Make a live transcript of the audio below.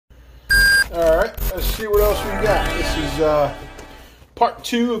All right, let's see what else we got. This is part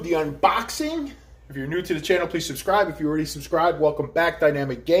 2 of the unboxing. If you're new to the channel, please subscribe. If you already subscribed, welcome back,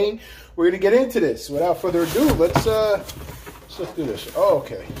 Dynamic Gang. We're gonna get into this. Without further ado, let's do this. Oh,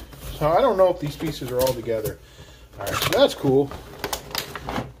 okay. So I don't know if these pieces are all together. All right, so that's cool.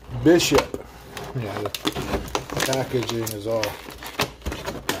 Bishop. Yeah, the packaging is all.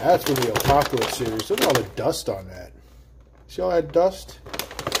 That's for the Apocalypse series. Look at all the dust on that. See all that dust?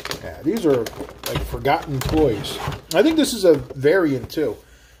 Yeah, these are like forgotten toys. I think this is a variant too.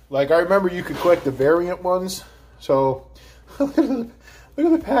 Like I remember you could collect the variant ones. So look at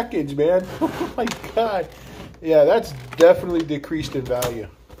the package, man. Oh my god. Yeah, that's definitely decreased in value.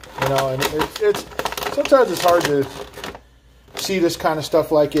 You know, and it's sometimes it's hard to see this kind of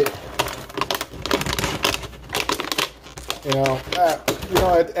stuff like it. You know,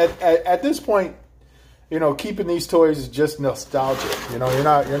 at this point, you know, keeping these toys is just nostalgic. You know,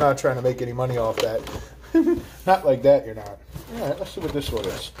 you're not trying to make any money off that. Not like that, you're not. All right, let's see what this one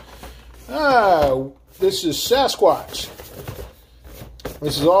is. This is Sasquatch.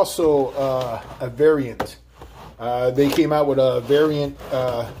 This is also a variant. They came out with a variant.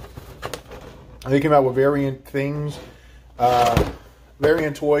 They came out with variant things,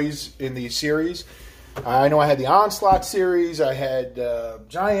 variant toys in the series. I know I had the Onslaught series. I had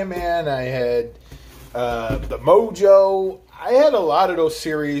Giant Man. I had the Mojo. I had a lot of those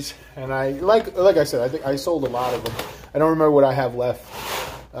series, and I like I said, I think I sold a lot of them. I don't remember what I have left.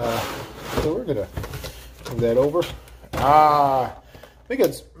 So we're gonna move that over. I think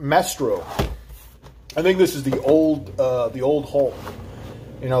it's Mestro. I think this is the old Hulk.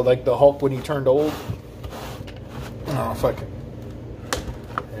 You know, like the Hulk when he turned old. Oh, if I can,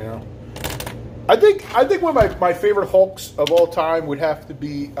 you know. I think one of my favorite Hulks of all time would have to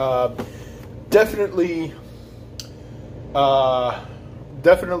be definitely was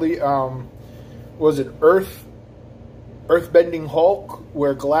it Earthbending Hulk,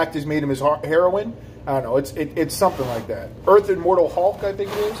 where Galactus made him his heroine? I don't know. It's something like that. Earth Immortal Hulk, I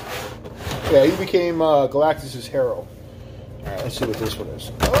think it is. Yeah, he became Galactus's hero. All right, let's see what this one is.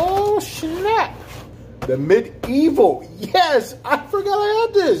 Oh snap! The Medieval. Yes, I forgot I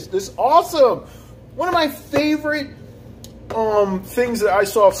had this. This is awesome. One of my favorite things that I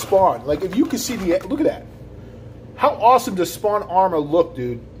saw of Spawn. Like, if you could see the look at that. How awesome does Spawn armor look,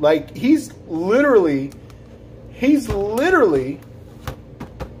 dude? Like, he's literally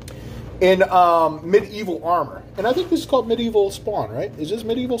in medieval armor. And I think this is called Medieval Spawn, right? Is this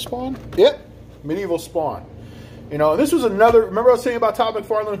Medieval Spawn? Yep, Medieval Spawn. You know, this was another, remember I was saying about Todd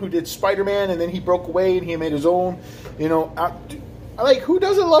McFarlane who did Spider-Man and then he broke away and he made his own. You know, I like, who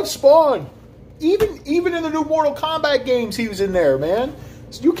doesn't love Spawn? Even in the new Mortal Kombat games, he was in there, man.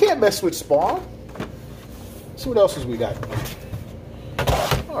 So you can't mess with Spawn. Let's see what else we got.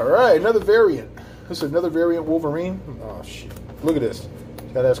 All right, another variant. This is another variant Wolverine. Oh, shit. Look at this.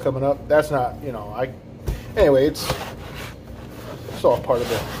 See how that's coming up? That's not, you know, anyway, it's all part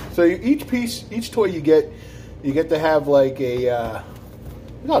of it. So each piece, each toy you get to have like a,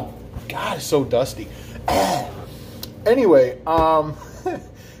 oh, God, it's so dusty. Anyway,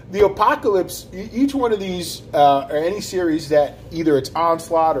 the Apocalypse, each one of these, or any series that either it's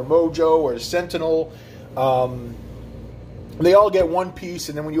Onslaught or Mojo or Sentinel, they all get one piece,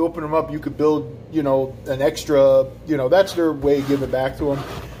 and then when you open them up, you could build, you know, an extra, you know, that's their way of giving back to them.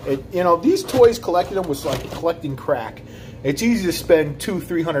 You know, these toys, collecting them was like collecting crack. It's easy to spend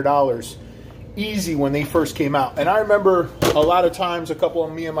 $200–300 easy when they first came out. And I remember a lot of times, a couple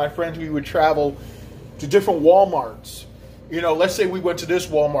of me and my friends, we would travel to different Walmarts. You know, let's say we went to this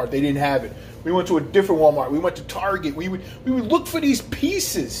Walmart, they didn't have it. We went to a different Walmart. We went to Target. We would look for these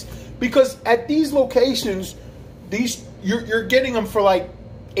pieces because at these locations, you're getting them for like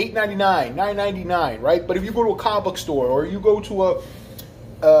 $8.99, $9.99, right? But if you go to a comic book store or you go to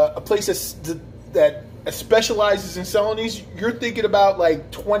a place that specializes in selling these, you're thinking about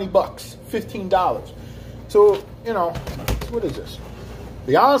like $20, $15. So, you know, what is this?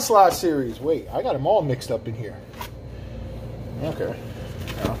 The Onslaught series. Wait, I got them all mixed up in here. Okay.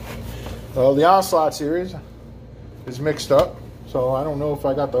 Well, the Onslaught series is mixed up, so I don't know if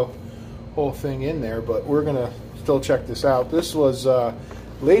I got the whole thing in there, but we're going to still check this out. This was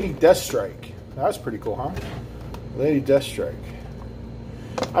Lady Deathstrike. That's pretty cool, huh? Lady Deathstrike.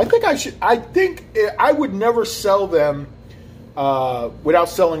 I think I would never sell them without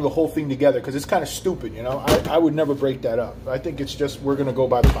selling the whole thing together because it's kind of stupid, you know? I would never break that up. I think it's just we're going to go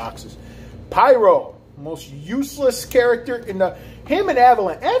by the boxes. Pyro. Most useless character in the... Him and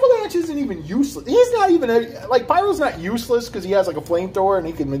Avalanche. Avalanche isn't even useless. He's not even... like, Pyro's not useless because he has, like, a flamethrower and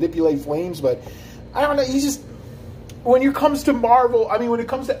he can manipulate flames, but... I don't know. He's just... When it comes to Marvel... I mean, when it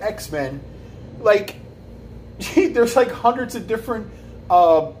comes to X-Men, like, there's like hundreds of different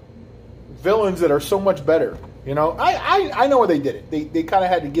villains that are so much better. You know, I know why they did it. They kind of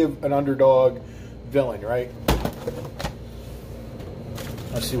had to give an underdog villain, right?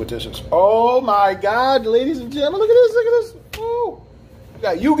 Let's see what this is. Oh my God, ladies and gentlemen, look at this, look at this. Oh, we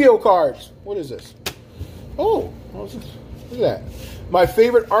got Yu-Gi-Oh cards. What is this? Oh, what's this? Look at that. My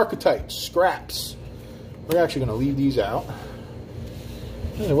favorite archetypes, scraps. We're actually going to leave these out.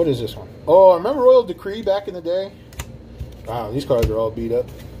 What is this one? Oh, I remember Royal Decree back in the day. Wow, these cards are all beat up.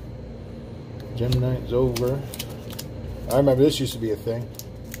 Gemini's over. I remember this used to be a thing.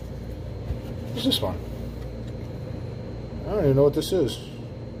 What's this one? I don't even know what this is.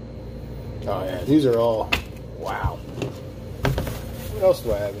 Oh yeah, these are all, wow. What else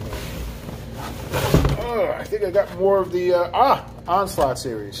do I have in here? Oh, I think I got more of the, Onslaught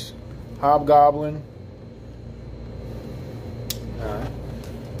series. Hobgoblin. Alright.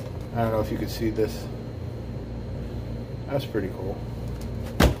 I don't know if you can see this. That's pretty cool.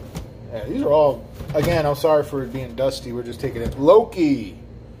 Yeah, these are all, again, I'm sorry for it being dusty. We're just taking it. Loki.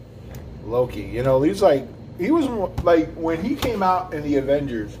 Loki. You know, he's like, he was like, when he came out in the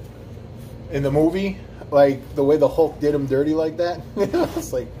Avengers, in the movie, like the way the Hulk did him dirty like that, I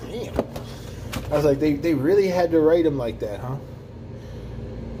was like, damn. I was like, they really had to write him like that, huh?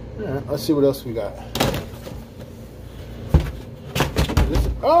 All right, let's see what else we got.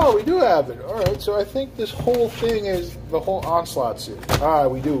 Oh, we do have it. All right, so I think this whole thing is the whole Onslaught series. Ah,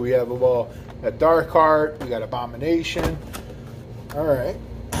 we do. We have them all. Got Darkheart. We got Abomination. All right,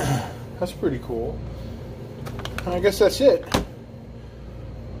 that's pretty cool. I guess that's it.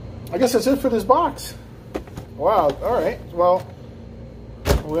 I guess that's it for this box. Wow. All right. Well,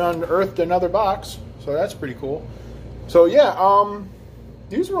 we unearthed another box, so that's pretty cool. So yeah,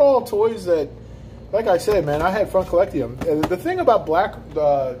 these are all toys that, like I said, man, I had fun collecting them. The thing about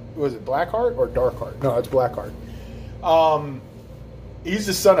was it Blackheart or Darkheart? No, it's Blackheart. He's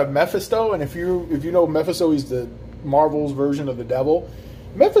the son of Mephisto, and if you know Mephisto, he's the Marvel's version of the devil.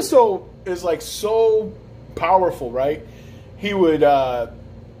 Mephisto is like so powerful, right? He would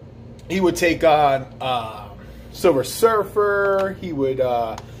take on Silver Surfer. He would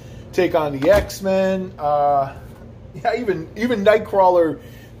take on the X-Men. Yeah, even Nightcrawler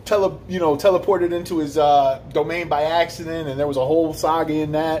teleported into his domain by accident, and there was a whole saga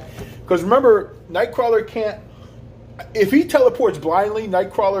in that. Because remember, Nightcrawler can't, if he teleports blindly,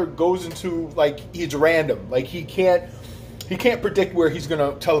 Nightcrawler goes into, like, it's random. Like, he can't predict where he's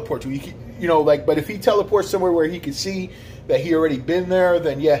going to teleport to. But if he teleports somewhere where he can see that he already been there,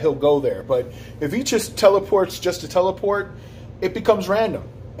 then yeah, he'll go there. But if he just teleports just to teleport, it becomes random.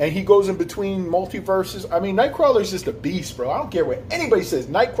 And he goes in between multiverses. I mean, Nightcrawler's just a beast, bro. I don't care what anybody says.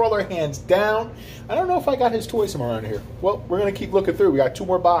 Nightcrawler, hands down. I don't know if I got his toy somewhere around here. Well, we're going to keep looking through. We got 2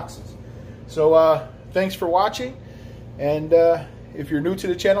 more boxes. So, thanks for watching. And if you're new to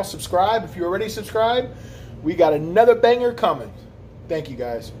the channel, subscribe. If you already subscribed, we got another banger coming. Thank you,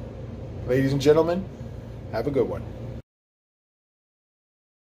 guys. Ladies and gentlemen, have a good one.